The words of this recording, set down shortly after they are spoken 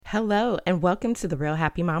Hello, and welcome to the Real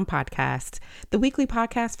Happy Mom Podcast, the weekly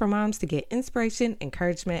podcast for moms to get inspiration,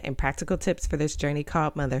 encouragement, and practical tips for this journey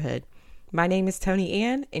called motherhood. My name is Tony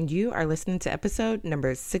Ann, and you are listening to episode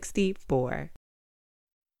number 64.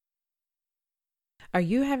 Are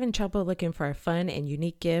you having trouble looking for a fun and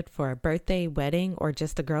unique gift for a birthday, wedding, or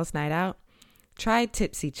just a girls' night out? Try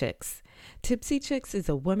Tipsy Chicks. Tipsy Chicks is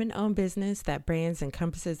a woman-owned business that brands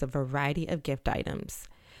encompasses a variety of gift items.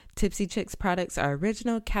 Tipsy Chicks products are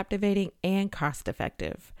original, captivating, and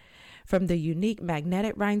cost-effective. From the unique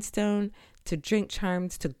magnetic rhinestone to drink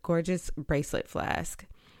charms to gorgeous bracelet flask.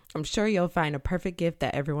 I'm sure you'll find a perfect gift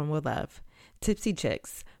that everyone will love. Tipsy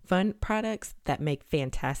Chicks, fun products that make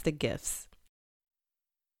fantastic gifts.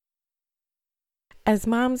 As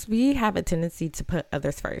moms, we have a tendency to put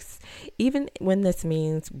others first, even when this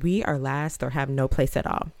means we are last or have no place at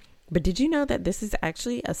all. But did you know that this is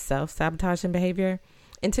actually a self-sabotaging behavior?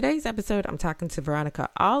 In today's episode, I'm talking to Veronica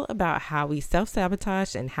all about how we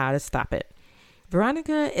self-sabotage and how to stop it.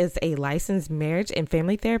 Veronica is a licensed marriage and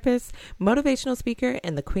family therapist, motivational speaker,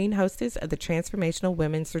 and the queen hostess of the Transformational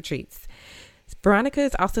Women's Retreats. Veronica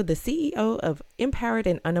is also the CEO of Empowered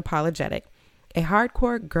and Unapologetic, a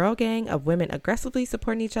hardcore girl gang of women aggressively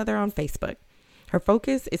supporting each other on Facebook. Her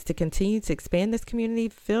focus is to continue to expand this community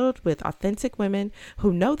filled with authentic women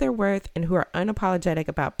who know their worth and who are unapologetic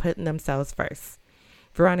about putting themselves first.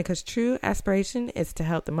 Veronica's true aspiration is to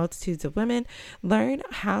help the multitudes of women learn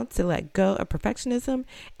how to let go of perfectionism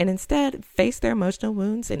and instead face their emotional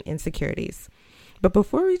wounds and insecurities. But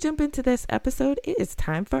before we jump into this episode, it is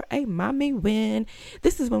time for a mommy win.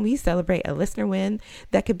 This is when we celebrate a listener win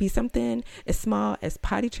that could be something as small as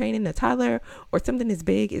potty training a toddler or something as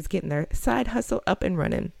big as getting their side hustle up and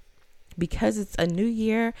running. Because it's a new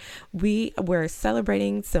year, we were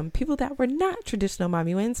celebrating some people that were not traditional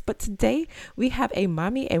mommy wins, but today we have a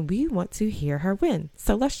mommy and we want to hear her win.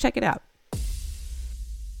 So let's check it out.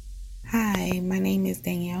 Hi, my name is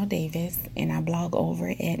Danielle Davis and I blog over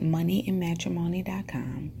at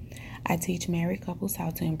moneyandmatrimony.com. I teach married couples how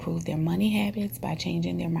to improve their money habits by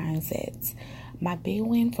changing their mindsets. My big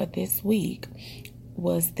win for this week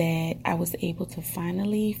was that I was able to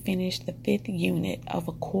finally finish the 5th unit of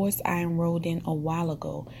a course I enrolled in a while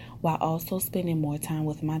ago while also spending more time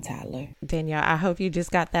with my toddler. Danielle, I hope you just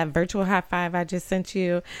got that virtual high five I just sent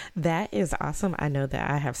you. That is awesome. I know that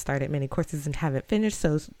I have started many courses and haven't finished,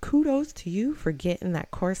 so kudos to you for getting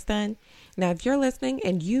that course done. Now, if you're listening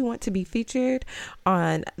and you want to be featured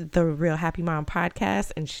on the Real Happy Mom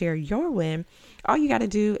podcast and share your win, all you got to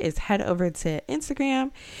do is head over to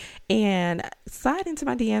Instagram and slide into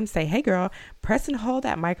my DM, say, hey girl, press and hold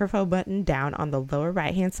that microphone button down on the lower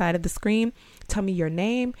right hand side of the screen. Tell me your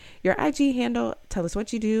name, your IG handle, tell us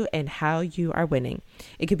what you do and how you are winning.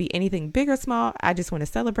 It could be anything big or small. I just want to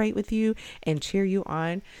celebrate with you and cheer you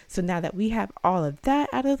on. So now that we have all of that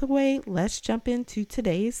out of the way, let's jump into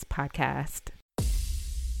today's podcast.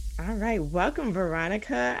 All right, welcome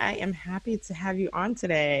Veronica. I am happy to have you on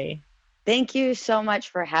today. Thank you so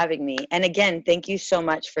much for having me. And again, thank you so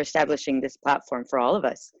much for establishing this platform for all of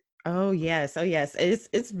us. Oh, yes. Oh, yes.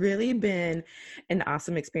 It's really been an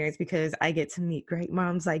awesome experience because I get to meet great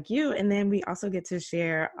moms like you. And then we also get to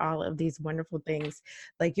share all of these wonderful things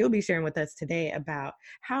like you'll be sharing with us today about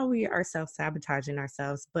how we are self-sabotaging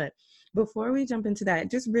ourselves. But before we jump into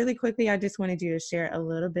that, just really quickly, I just wanted you to share a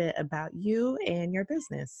little bit about you and your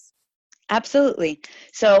business. Absolutely.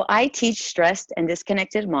 So I teach stressed and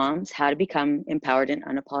disconnected moms how to become empowered and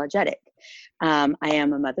unapologetic. I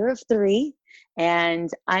am a mother of 3, and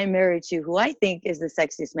I'm married to who I think is the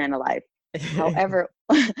sexiest man alive. However,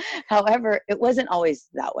 it wasn't always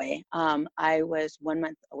that way. I was 1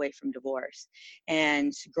 month away from divorce,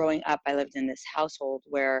 and growing up, I lived in this household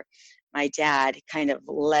where my dad kind of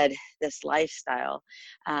led this lifestyle,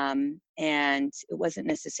 and it wasn't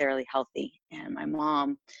necessarily healthy. And my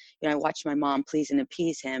mom, I watched my mom please and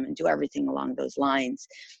appease him and do everything along those lines.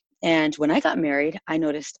 And when I got married, I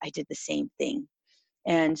noticed I did the same thing.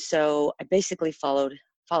 And so I basically followed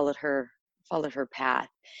her path,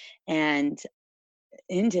 and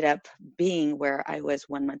ended up being where I was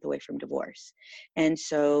 1 month away from divorce. And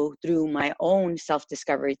so through my own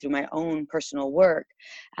self-discovery, through my own personal work,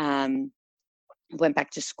 went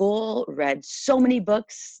back to school, read so many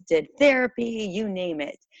books, did therapy, you name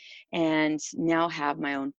it, and now have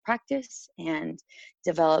my own practice and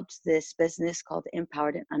developed this business called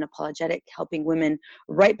Empowered and Unapologetic, helping women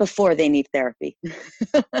right before they need therapy.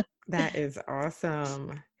 That is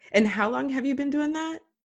awesome. And how long have you been doing that?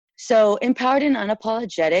 So Empowered and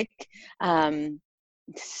Unapologetic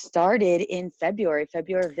started in February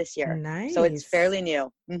of this year. So it's Nice. fairly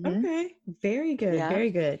new. Mm-hmm. Okay, very good, Yeah. very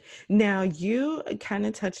good. Now, you kind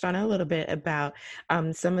of touched on a little bit about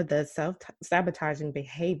some of the self-sabotaging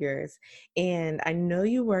behaviors, and I know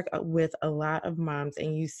you work with a lot of moms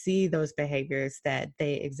and you see those behaviors that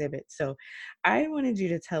they exhibit. So I wanted you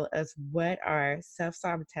to tell us what are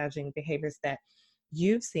self-sabotaging behaviors that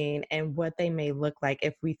you've seen and what they may look like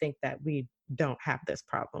if we think that we don't have this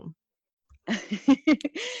problem.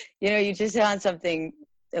 You just hit on something,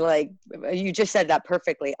 like, you just said that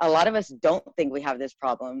perfectly. A lot of us don't think we have this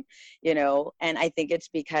problem, and I think it's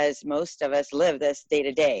because most of us live this day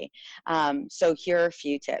to day. So here are a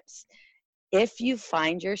few tips. If you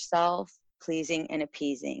find yourself pleasing and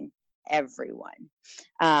appeasing everyone,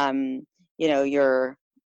 um, you're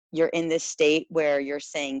in this state where you're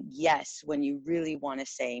saying yes when you really want to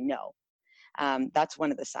say no. That's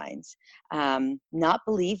one of the signs. Not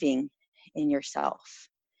believing in yourself,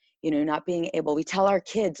 not being able, we tell our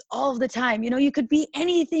kids all the time, you could be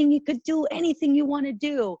anything, you could do anything you want to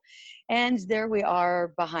do. And there we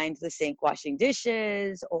are behind the sink washing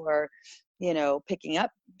dishes, or, picking up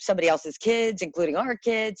somebody else's kids, including our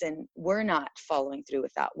kids. And we're not following through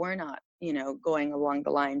with that. We're not, going along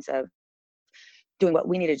the lines of doing what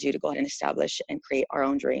we need to do to go ahead and establish and create our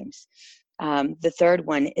own dreams. The third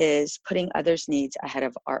one is putting others' needs ahead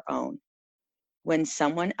of our own. When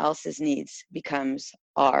someone else's needs becomes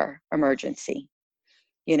our emergency,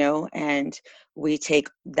 and we take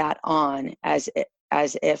that on as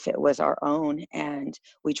if it was our own, and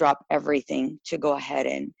we drop everything to go ahead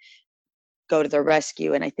and go to the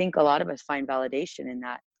rescue. And I think a lot of us find validation in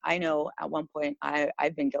that. I know at one point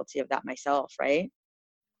I've been guilty of that myself, right?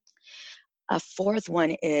 A fourth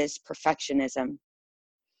one is perfectionism.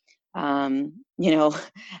 You know,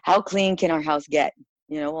 how clean can our house get?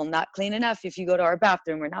 Well, not clean enough if you go to our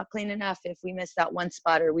bathroom. We're not clean enough if we missed that one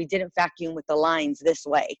spot, or we didn't vacuum with the lines this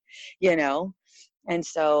way, you know? And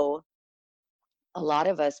so a lot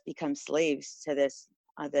of us become slaves to this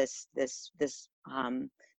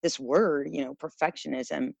word,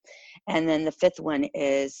 perfectionism. And then the fifth one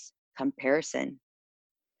is comparison.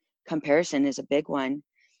 Comparison is a big one.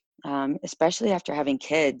 Especially after having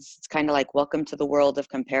kids. It's kind of like welcome to the world of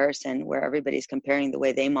comparison, where everybody's comparing the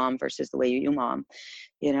way they mom versus the way you mom,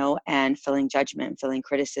 and feeling judgment, feeling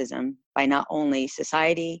criticism by not only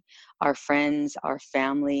society, our friends, our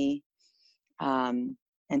family. And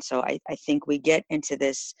so I think we get into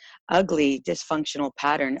this ugly, dysfunctional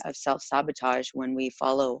pattern of self-sabotage when we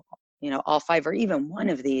follow, all five, or even one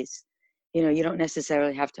of these. You don't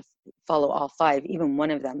necessarily have to follow all five. Even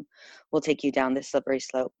one of them will take you down this slippery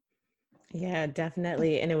slope. Yeah,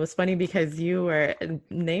 definitely. And it was funny because you were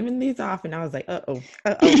naming these off, and I was like,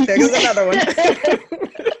 there goes another one.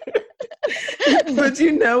 But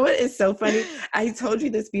you know what is so funny? I told you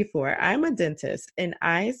this before. I'm a dentist, and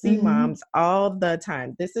I see moms all the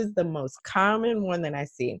time. This is the most common one that I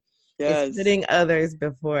see. Yes. Is putting others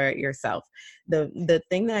before yourself. The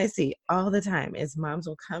thing that I see all the time is moms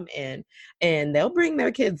will come in and they'll bring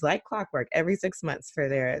their kids like clockwork every 6 months for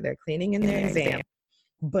their cleaning and their exam.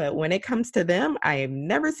 But when it comes to them, I have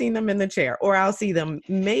never seen them in the chair, or I'll see them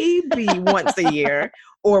maybe once a year,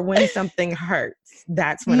 or when something hurts.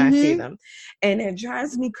 That's when I see them. And it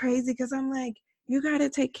drives me crazy because I'm like, you got to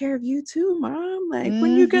take care of you too, Mom. Like,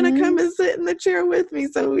 when you going to come and sit in the chair with me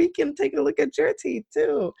so we can take a look at your teeth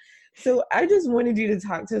too? So I just wanted you to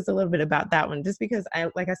talk to us a little bit about that one, just because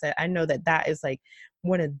like I said, I know that is like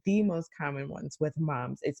one of the most common ones with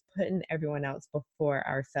moms. It's putting everyone else before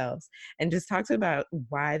ourselves. And just talk to about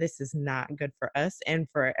why this is not good for us and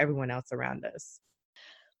for everyone else around us.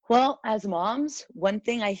 Well, as moms, one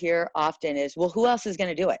thing I hear often is, well, who else is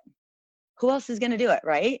going to do it? Who else is going to do it,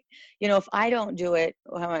 right? If I don't do it,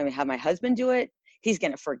 have my husband do it. He's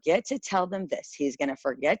going to forget to tell them this. He's going to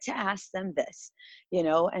forget to ask them this,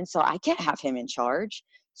 and so I can't have him in charge.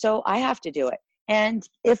 So I have to do it. And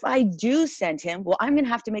if I do send him, well, I'm going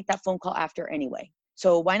to have to make that phone call after anyway.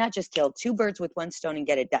 So why not just kill two birds with one stone and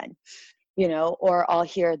get it done? Or I'll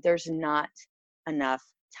hear, there's not enough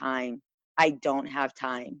time. I don't have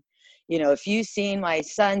time. If you've seen my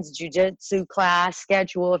son's jujitsu class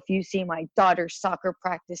schedule, if you see my daughter's soccer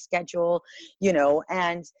practice schedule,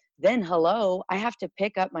 and then I have to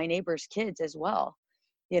pick up my neighbor's kids as well,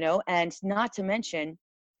 and not to mention,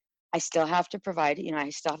 I still have to provide, I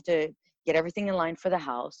still have to get everything in line for the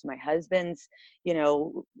house. My husband's,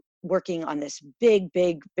 working on this big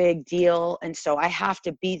deal. And so I have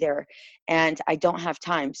to be there, and I don't have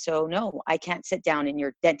time. So no, I can't sit down in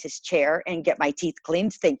your dentist chair and get my teeth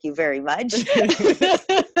cleaned. Thank you very much.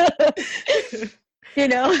 you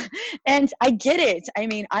know, and I get it. I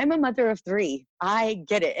mean, I'm a mother of three. I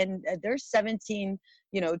get it. And there's 17,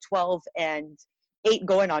 12 and 8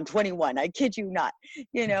 going on 21. I kid you not,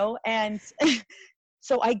 and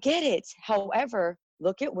so I get it. However,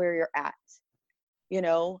 look at where you're at,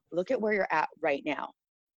 look at where you're at right now,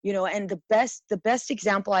 and the best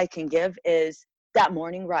example I can give is that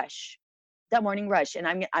morning rush, And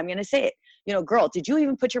I'm going to say it, girl, did you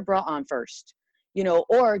even put your bra on first?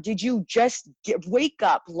 Or did you just wake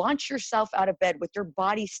up, launch yourself out of bed with your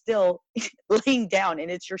body still laying down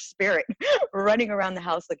and it's your spirit running around the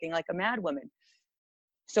house looking like a mad woman?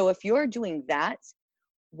 So if you're doing that,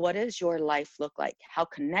 what does your life look like? How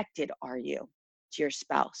connected are you to your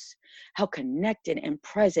spouse? How connected and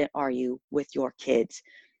present are you with your kids?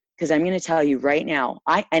 Because I'm going to tell you right now,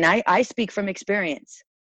 I speak from experience.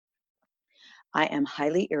 I am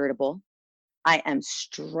highly irritable. I am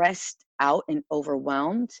stressed out and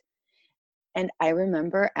overwhelmed. And I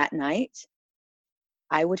remember at night,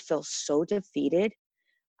 I would feel so defeated.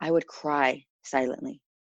 I would cry silently.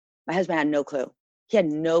 My husband had no clue. He had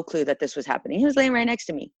no clue that this was happening. He was laying right next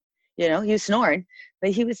to me. He was snoring,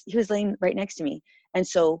 but he was laying right next to me. And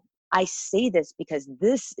so I say this because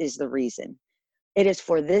this is the reason. It is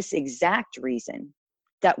for this exact reason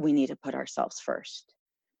that we need to put ourselves first.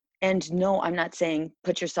 And no, I'm not saying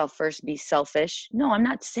put yourself first, be selfish. No, I'm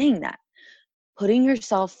not saying that. Putting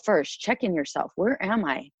yourself first, checking yourself. Where am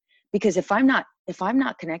I? Because if I'm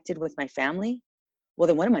not connected with my family, well,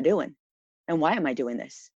 then what am I doing? And why am I doing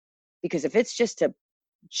this? Because if it's just to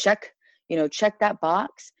check that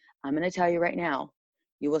box, I'm going to tell you right now,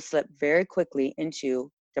 you will slip very quickly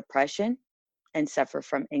into depression and suffer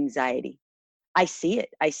from anxiety. I see it.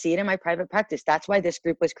 I see it in my private practice. That's why this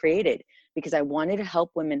group was created, because I wanted to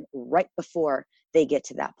help women right before they get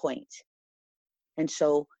to that point. And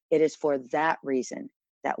so it is for that reason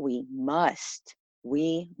that we must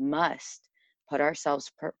put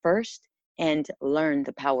ourselves first and learn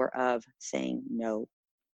the power of saying no.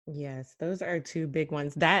 Yes, those are two big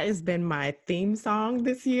ones. That has been my theme song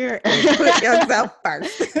this year. Is put yourself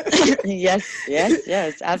first.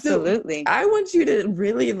 Yes, absolutely. So I want you to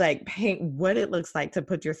really paint what it looks like to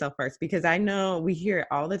put yourself first, because I know we hear it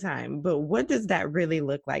all the time, but what does that really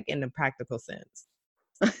look like in the practical sense?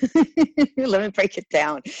 Let me break it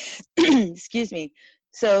down. Excuse me.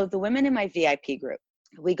 So the women in my VIP group,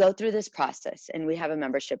 we go through this process and we have a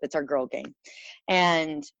membership. It's our Girl Gang.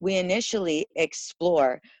 And we initially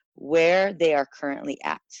explore where they are currently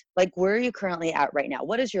at. Like, where are you currently at right now?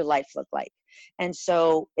 What does your life look like? And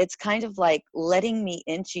so it's kind of like letting me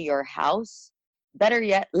into your house, better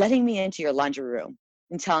yet, letting me into your laundry room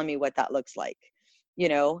and telling me what that looks like,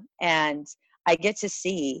 and I get to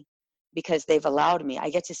see, because they've allowed me, I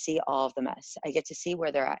get to see all of the mess. I get to see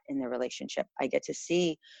where they're at in their relationship. I get to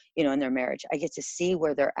see, in their marriage. I get to see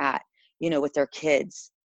where they're at, with their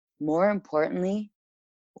kids. More importantly,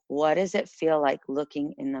 what does it feel like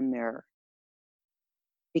looking in the mirror?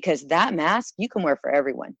 Because that mask you can wear for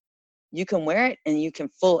everyone. You can wear it and you can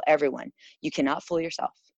fool everyone. You cannot fool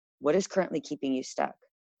yourself. What is currently keeping you stuck?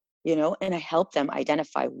 And I help them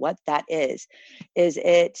identify what that is. Is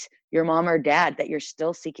it your mom or dad that you're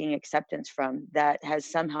still seeking acceptance from, that has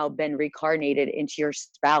somehow been reincarnated into your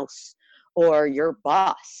spouse or your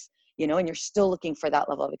boss, and you're still looking for that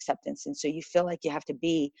level of acceptance? And so you feel like you have to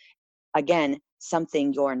be, again,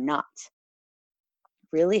 something you're not.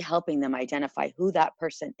 Really helping them identify who that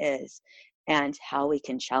person is and how we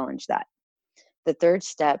can challenge that. The third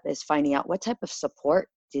step is finding out what type of support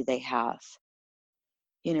do they have.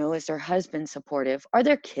 Is their husband supportive? Are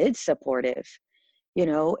their kids supportive?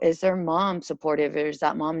 Is their mom supportive, or is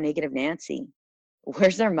that mom negative Nancy?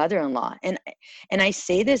 Where's their mother-in-law? And I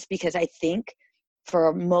say this because I think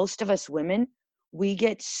for most of us women, we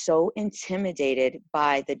get so intimidated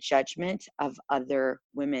by the judgment of other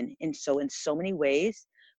women. And so in so many ways,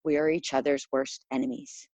 we are each other's worst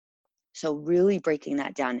enemies. So really breaking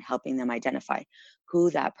that down and helping them identify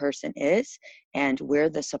who that person is and where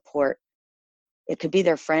the support. It could be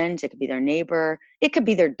their friends, it could be their neighbor, it could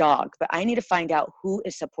be their dog, but I need to find out who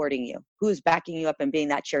is supporting you, who is backing you up and being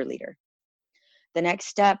that cheerleader. The next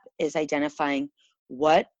step is identifying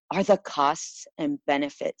what are the costs and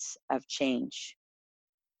benefits of change.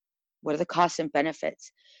 What are the costs and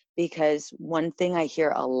benefits? Because one thing I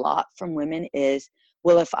hear a lot from women is,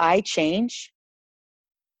 well, if I change,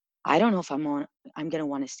 I don't know if I'm going to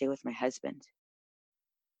want to stay with my husband,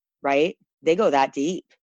 right? They go that deep.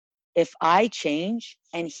 If I change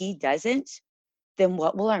and he doesn't, then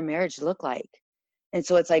what will our marriage look like? And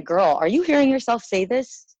so it's like, girl, are you hearing yourself say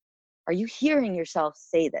this? Are you hearing yourself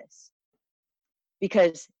say this?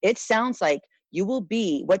 Because it sounds like You will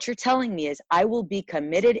be, what you're telling me is I will be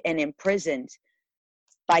committed and imprisoned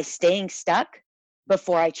by staying stuck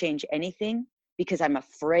before I change anything because I'm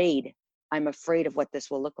afraid. I'm afraid of what this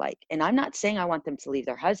will look like. And I'm not saying I want them to leave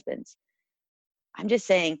their husbands. I'm just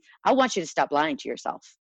saying, I want you to stop lying to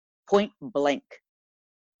yourself. Point blank.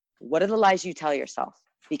 What are the lies you tell yourself?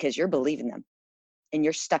 Because you're believing them and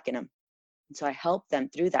you're stuck in them. And so I help them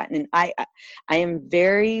through that. And I am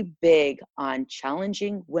very big on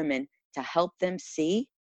challenging women to help them see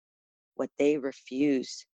what they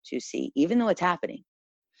refuse to see, even though it's happening.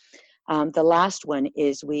 The last one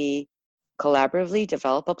is we collaboratively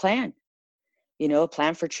develop a plan, a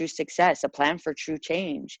plan for true success, a plan for true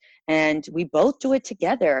change. And we both do it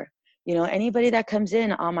together. Anybody that comes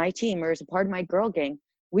in on my team or is a part of my girl gang,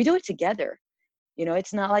 we do it together.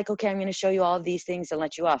 It's not like, okay, I'm going to show you all of these things and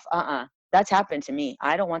let you off. That's happened to me.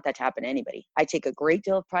 I don't want that to happen to anybody. I take a great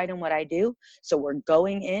deal of pride in what I do. So we're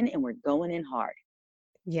going in and we're going in hard.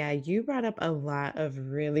 Yeah, you brought up a lot of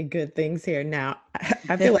really good things here. Now,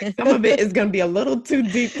 I feel like some of it is going to be a little too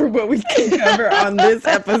deep for what we can cover on this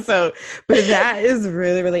episode, but that is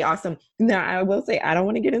really, really awesome. Now, I will say, I don't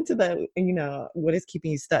want to get into the, what is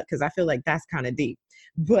keeping you stuck, because I feel like that's kind of deep.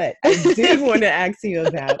 But I did want to ask you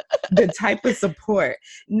about the type of support.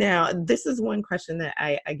 Now, this is one question that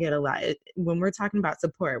I get a lot. When we're talking about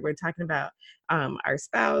support, we're talking about our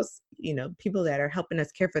spouse, people that are helping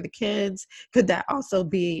us care for the kids. Could that also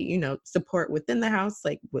be, support within the house,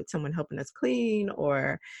 like with someone helping us clean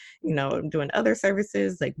or, doing other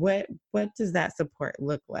services? Like what does that support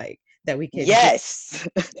look like that we can Yes.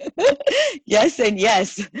 Yes and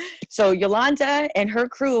yes. So Yolanda and her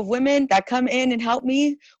crew of women that come in and help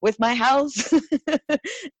me with my house,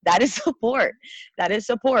 that is support. That is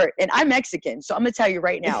support. And I'm Mexican, so I'm going to tell you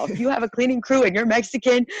right now, if you have a cleaning crew and you're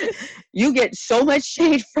Mexican, you get so much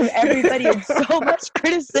shade from everybody and so much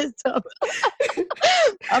criticism.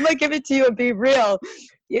 I'm going to give it to you and be real.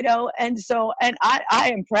 And I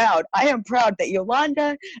am proud. I am proud that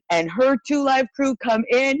Yolanda and her 2 Live crew come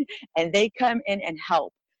in and they come in and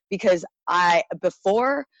help, because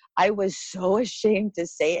before I was so ashamed to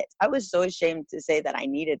say it. I was so ashamed to say that I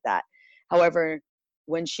needed that. However,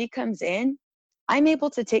 when she comes in, I'm able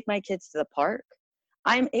to take my kids to the park.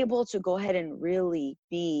 I'm able to go ahead and really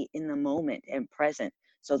be in the moment and present.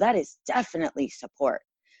 So that is definitely support.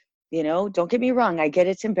 Don't get me wrong. I get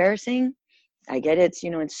it's embarrassing. I get it,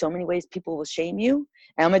 in so many ways people will shame you.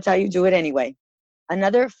 And I'm going to tell you, do it anyway.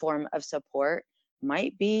 Another form of support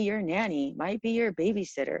might be your nanny, might be your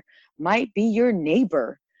babysitter, might be your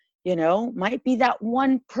neighbor, might be that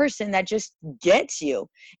one person that just gets you.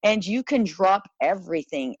 And you can drop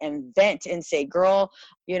everything and vent and say, girl,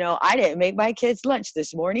 I didn't make my kids lunch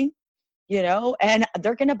this morning. And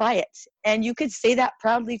they're going to buy it. And you could say that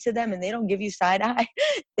proudly to them and they don't give you side eye.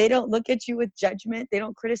 They don't look at you with judgment. They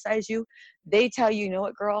don't criticize you. They tell you, you know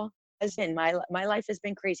what, girl, my life has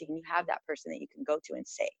been crazy. And you have that person that you can go to and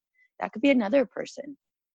say, that could be another person,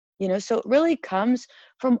 so it really comes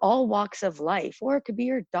from all walks of life, or it could be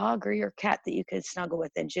your dog or your cat that you could snuggle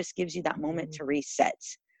with and just gives you that moment to reset,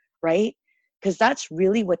 right? Because that's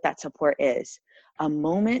really what that support is, a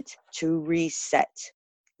moment to reset.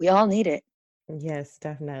 We all need it. Yes,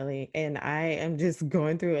 definitely. And I am just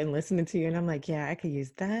going through and listening to you, and I'm like, yeah, I could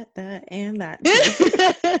use that, and that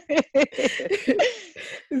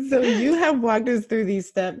too. So you have walked us through these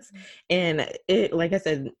steps, and it, like I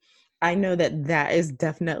said, I know that is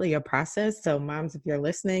definitely a process. So moms, if you're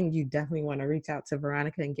listening, you definitely want to reach out to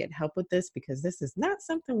Veronica and get help with this, because this is not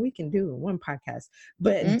something we can do in one podcast,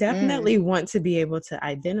 but definitely want to be able to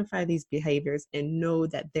identify these behaviors and know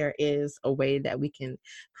that there is a way that we can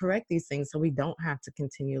correct these things so we don't have to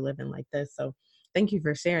continue living like this. So thank you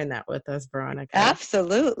for sharing that with us, Veronica.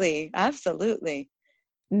 Absolutely. Absolutely.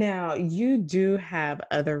 Now, you do have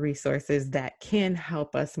other resources that can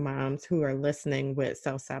help us moms who are listening with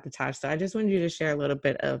self-sabotage. So I just wanted you to share a little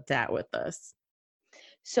bit of that with us.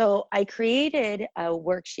 So I created a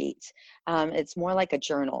worksheet. It's more like a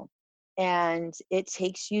journal, and it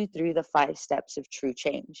takes you through the 5 steps of true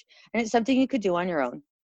change. And it's something you could do on your own.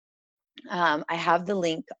 I have the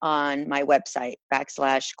link on my website,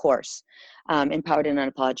 /course,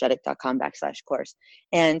 empoweredandunapologetic.com/course.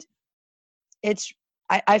 And it's,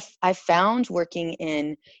 I found working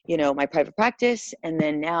in, my private practice, and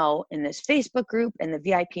then now in this Facebook group and the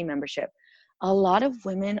VIP membership, a lot of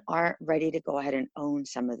women aren't ready to go ahead and own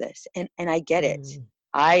some of this. And I get it.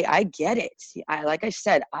 I get it. Like I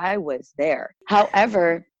said, I was there.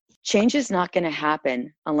 However, change is not going to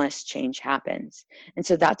happen unless change happens. And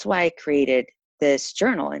so that's why I created this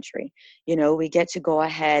journal entry. We get to go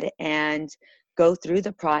ahead and go through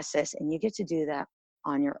the process, and you get to do that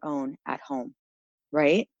on your own at home.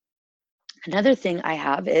 right? Another thing I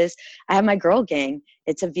have is I have my Girl Gang.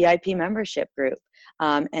 It's a VIP membership group,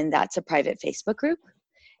 and that's a private Facebook group.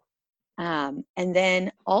 And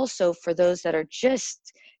then also for those that are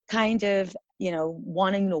just kind of,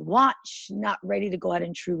 wanting to watch, not ready to go out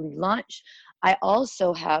and truly launch, I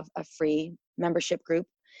also have a free membership group,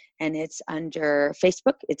 and it's under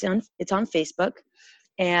Facebook. It's on Facebook,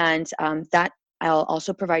 and that I'll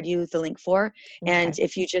also provide you the link for. Okay. And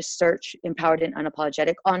if you just search Empowered and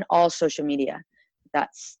Unapologetic on all social media,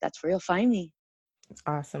 that's where you'll find me.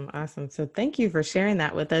 Awesome. So thank you for sharing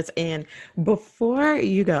that with us. And before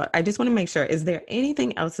you go, I just want to make sure, is there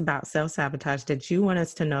anything else about self-sabotage that you want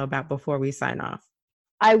us to know about before we sign off?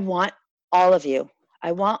 I want all of you,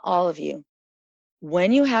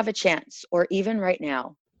 when you have a chance, or even right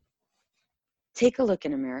now, take a look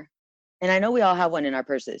in a mirror. And I know we all have one in our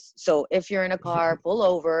purses. So if you're in a car, pull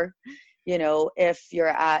over. If you're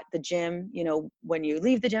at the gym, when you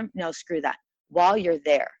leave the gym, no, screw that. While you're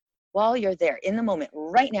there, in the moment,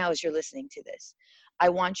 right now as you're listening to this, I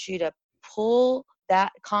want you to pull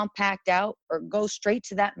that compact out or go straight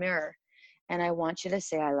to that mirror. And I want you to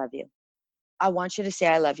say, I love you. I want you to say,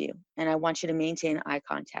 I love you. And I want you to maintain eye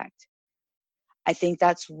contact. I think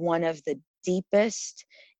that's one of the deepest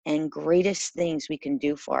and greatest things we can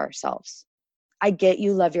do for ourselves. I get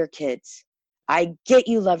you love your kids. I get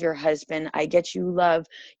you love your husband. I get you love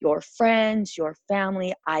your friends, your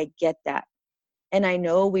family. I get that. And I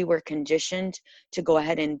know we were conditioned to go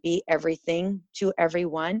ahead and be everything to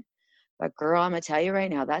everyone. But girl, I'm going to tell you right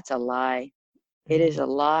now, that's a lie. It is a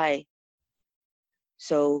lie.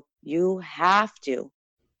 So you have to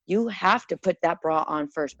put that bra on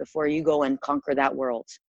first before you go and conquer that world.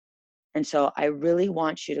 And so I really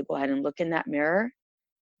want you to go ahead and look in that mirror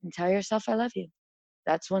and tell yourself, I love you.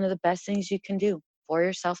 That's one of the best things you can do for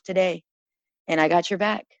yourself today. And I got your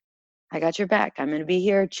back. I'm going to be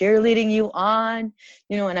here cheerleading you on,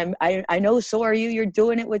 and I know so are you. You're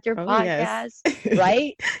doing it with your podcast, yes.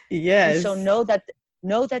 Right? Yes. And so know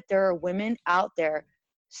that there are women out there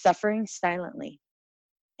suffering silently.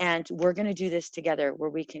 And we're going to do this together, where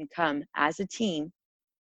we can come as a team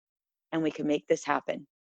and we can make this happen.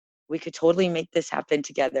 We could totally make this happen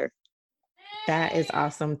together. That is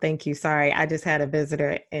awesome. Thank you. Sorry, I just had a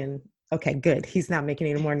visitor and okay, good. He's not making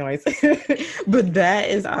any more noise. But that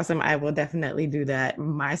is awesome. I will definitely do that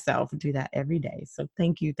myself, do that every day. So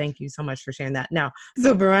thank you. Thank you so much for sharing that. Now,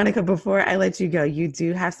 so Veronica, before I let you go, you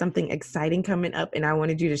do have something exciting coming up, and I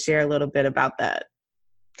wanted you to share a little bit about that.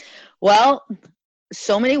 Well,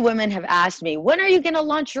 so many women have asked me, when are you going to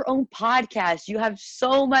launch your own podcast? You have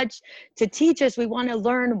so much to teach us. We want to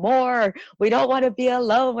learn more. We don't want to be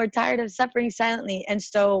alone. We're tired of suffering silently. And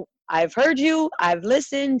so I've heard you, I've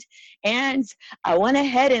listened, and I went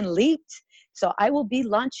ahead and leaped. So I will be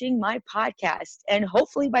launching my podcast. And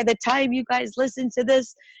hopefully by the time you guys listen to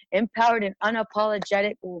this, Empowered and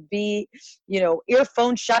Unapologetic will be,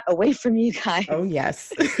 earphone shot away from you guys. Oh,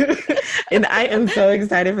 yes. And I am so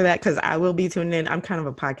excited for that, because I will be tuning in. I'm kind of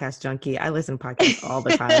a podcast junkie. I listen to podcasts all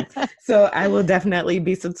the time. So I will definitely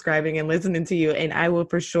be subscribing and listening to you. And I will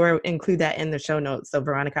for sure include that in the show notes. So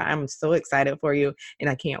Veronica, I'm so excited for you. And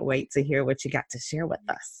I can't wait to hear what you got to share with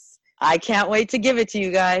us. I can't wait to give it to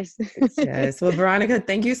you guys. Yes. Well, Veronica,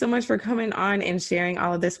 thank you so much for coming on and sharing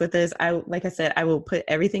all of this with us. Like I said, I will put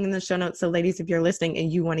everything in the show notes. So ladies, if you're listening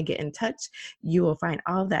and you want to get in touch, you will find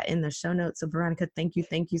all of that in the show notes. So Veronica, thank you.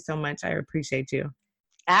 Thank you so much. I appreciate you.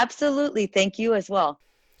 Absolutely. Thank you as well.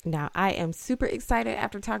 Now, I am super excited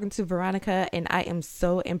after talking to Veronica, and I am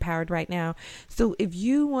so empowered right now. So if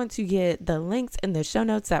you want to get the links in the show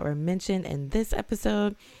notes that were mentioned in this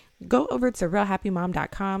episode, go over to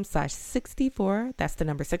realhappymom.com/64. That's the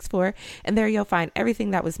number 64. And there you'll find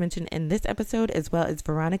everything that was mentioned in this episode, as well as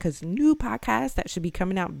Veronica's new podcast that should be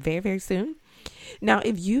coming out very, very soon. Now,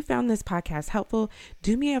 if you found this podcast helpful,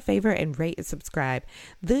 do me a favor and rate and subscribe.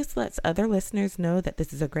 This lets other listeners know that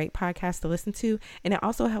this is a great podcast to listen to. And it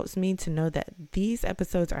also helps me to know that these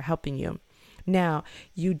episodes are helping you. Now,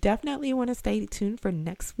 you definitely want to stay tuned for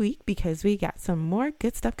next week, because we got some more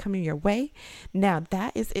good stuff coming your way. Now,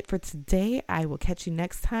 that is it for today. I will catch you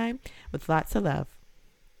next time with lots of love.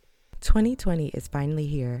 2020 is finally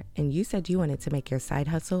here, and you said you wanted to make your side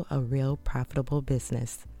hustle a real profitable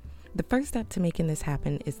business. The first step to making this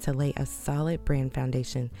happen is to lay a solid brand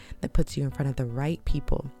foundation that puts you in front of the right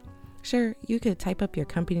people. Sure, you could type up your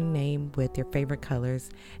company name with your favorite colors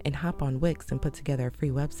and hop on Wix and put together a free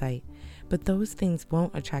website, but those things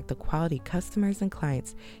won't attract the quality customers and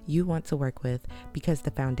clients you want to work with, because the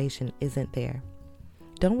foundation isn't there.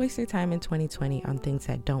 Don't waste your time in 2020 on things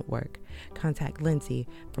that don't work. Contact Lindsay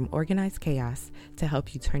from Organized Chaos to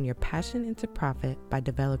help you turn your passion into profit by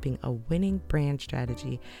developing a winning brand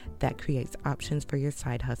strategy that creates options for your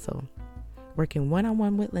side hustle. Working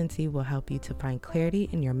one-on-one with Lindsay will help you to find clarity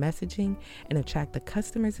in your messaging and attract the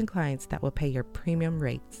customers and clients that will pay your premium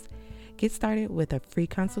rates. Get started with a free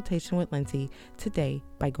consultation with Lindsay today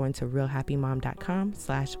by going to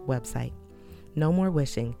realhappymom.com/website. No more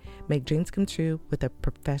wishing. Make dreams come true with a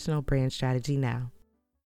professional brand strategy now.